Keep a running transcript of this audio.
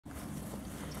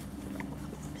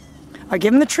right,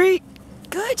 give him the treat.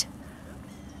 Good.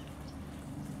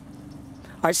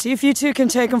 All right, see if you two can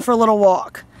take him for a little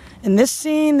walk. In this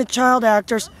scene, the child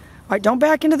actors... All right, don't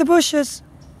back into the bushes.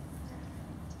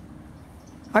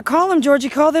 All right, call him, Georgie.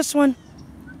 Call this one.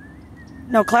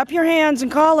 No, clap your hands and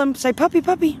call him. Say, puppy,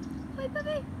 puppy. Puppy,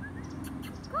 puppy.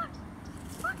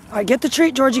 All right, get the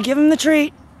treat, Georgie. Give him the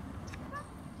treat.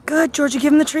 Good, Georgie.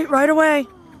 Give him the treat right away.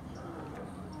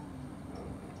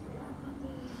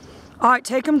 All right,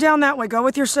 take him down that way. Go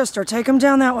with your sister. Take him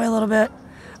down that way a little bit.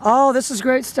 Oh, this is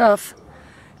great stuff.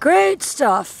 Great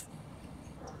stuff.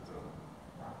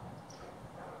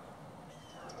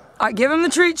 All right, give him the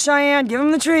treats, Cheyenne. Give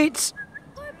him the treats.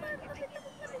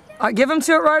 All right, give him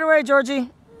to it right away,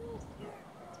 Georgie.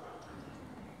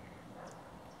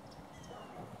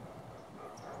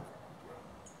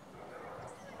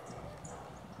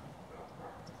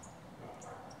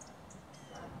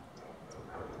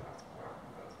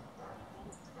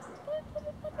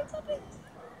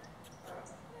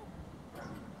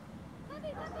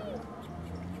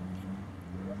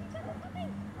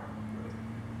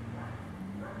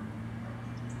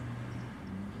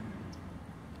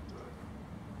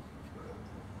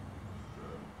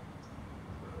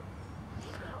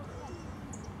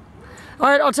 All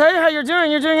right, I'll tell you how you're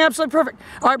doing. You're doing absolutely perfect.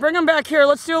 All right, bring him back here.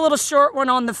 Let's do a little short one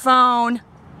on the phone.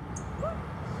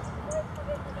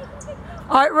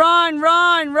 All right,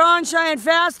 run, Cheyenne.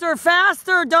 Faster,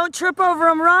 faster. Don't trip over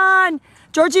him. Run.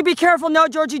 Georgie, be careful. No,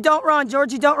 Georgie, don't run.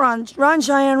 Georgie, don't run. Run,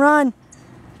 Cheyenne, run.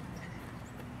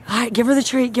 All right, give her the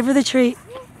treat. Give her the treat.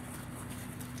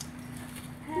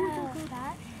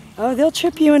 Oh, they'll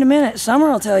trip you in a minute.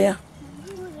 Summer will tell you.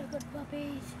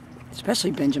 Especially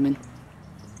Benjamin.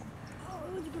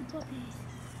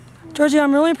 Georgie,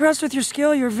 I'm really impressed with your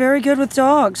skill. You're very good with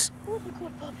dogs.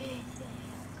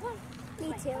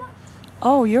 Me too.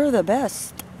 Oh, you're the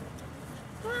best.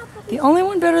 The only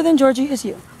one better than Georgie is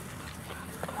you.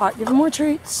 All right, give him more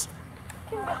treats.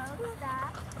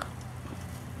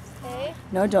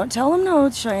 No, don't tell them no,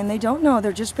 Cheyenne. They don't know.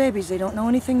 They're just babies. They don't know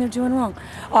anything they're doing wrong.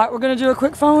 All right, we're going to do a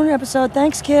quick phone episode.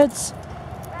 Thanks, kids.